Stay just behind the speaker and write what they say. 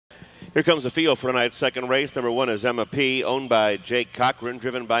Here comes the field for tonight's second race. Number 1 is EMME, owned by Jake Cochran,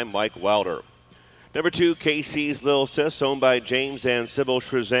 driven by Mike Wilder. Number 2, KC's Lil Sis, owned by James and Sybil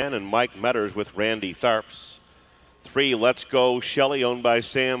Shrazan and Mike Metters with Randy Tharps. 3, Let's Go Shelley, owned by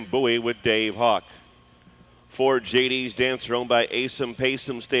Sam Bowie with Dave Hawk. 4, JD's Dancer, owned by Asim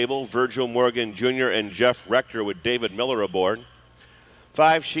Pasim Stable, Virgil Morgan Jr. and Jeff Rector with David Miller aboard.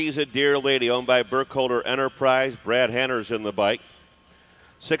 5, She's a Dear Lady, owned by Burkholder Enterprise, Brad Hanners in the bike.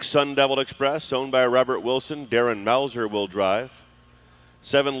 6, Sun Devil Express, owned by Robert Wilson, Darren Mauser will drive.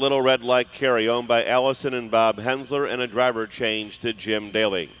 7, Little Red Like Carrie, owned by Allison and Bob Hensler, and a driver change to Jim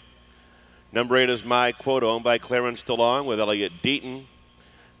Daly. Number 8 is My Quota, owned by Clarence DeLong with Elliott Deaton.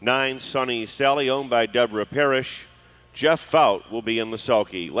 9, Sunny Sally, owned by Deborah Parrish. Jeff Fout will be in the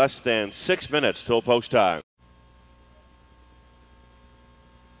sulky. Less than 6 minutes till post time.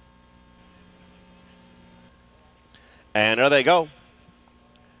 And there they go.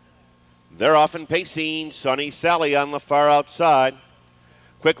 They're off and pacing. Sunny Sally on the far outside.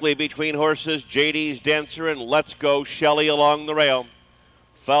 Quickly between horses, JD's Dancer and Let's Go Shelley along the rail.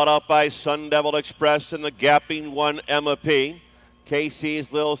 Followed out by Sun Devil Express and the gapping 1 EMME.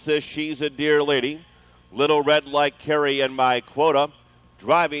 KC's Lil Sis, She's a Dear Lady. Little Red Like Carrie and My Quota.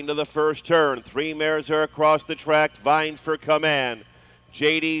 Driving to the first turn. 3 mares are across the track, vying for command.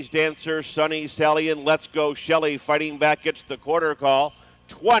 JD's Dancer, Sunny Sally, and Let's Go Shelley fighting back. It's the quarter call.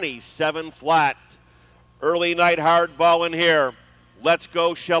 27 flat. Early night hard ball in here. Let's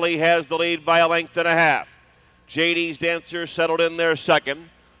Go Shelley has the lead by a length and a half. JD's Dancer settled in there second.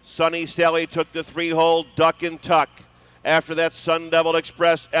 Sunny Sally took the 3-hole duck and tuck. After that, Sun Devil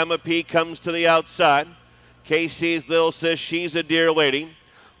Express, EMME comes to the outside. KC's Lil Sis, She's a Dear Lady.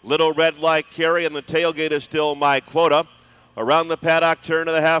 Little Red Like Carrie, and the tailgate is still My Quota. Around the paddock turn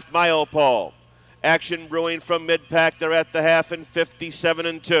to the half-mile pole. Action brewing from mid-pack. They're at the half in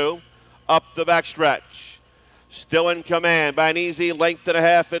 57-2. Up the backstretch. Still in command by an easy length and a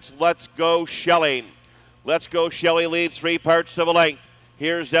half. It's Let's Go Shelley. Let's Go Shelley leads 3 parts of a length.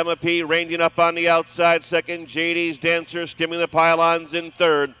 Here's EMME ranging up on the outside second. JD's Dancer skimming the pylons in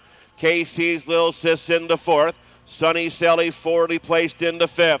third. KC's Lil Sis into fourth. Sunny Sally forwardly placed into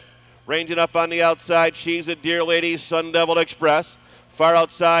fifth. Ranging up on the outside, She's a Dear Lady, Sun Devil Express. Far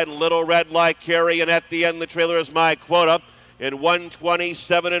outside, Little Red Like Carrie, and at the end, the trailer is My Quota. In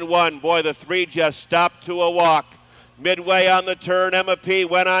 127-1, boy, the 3 just stopped to a walk. Midway on the turn, EMME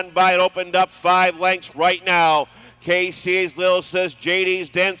went on by and opened up 5 lengths right now. KC's Lil Sis, JD's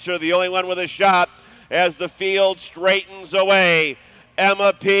Dancer, the only one with a shot as the field straightens away.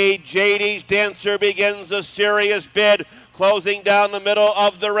 EMME, JD's Dancer begins a serious bid, closing down the middle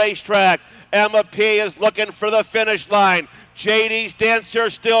of the racetrack. EMME is looking for the finish line. JD's Dancer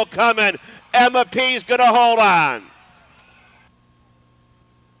still coming. EMME's going to hold on.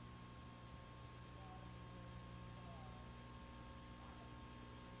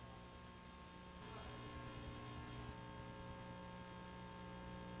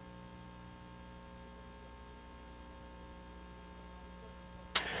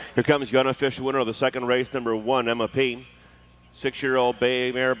 Here comes the unofficial winner of the second race, number 1, EMME. 6-year-old bay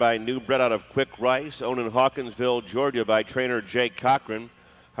mare by New Bred out of Quick Rice, owned in Hawkinsville, Georgia by trainer Jake Cochran.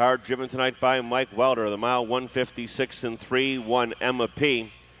 Hard driven tonight by Mike Wilder. The mile 156-3, 1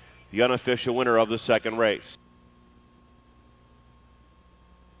 EMME, the unofficial winner of the second race.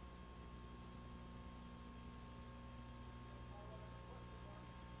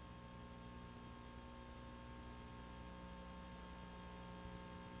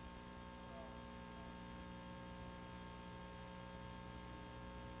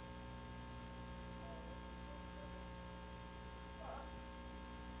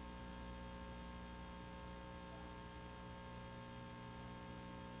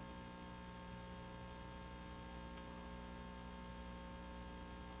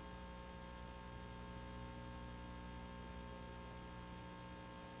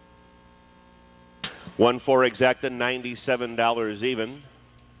 One for exacta, $97 even.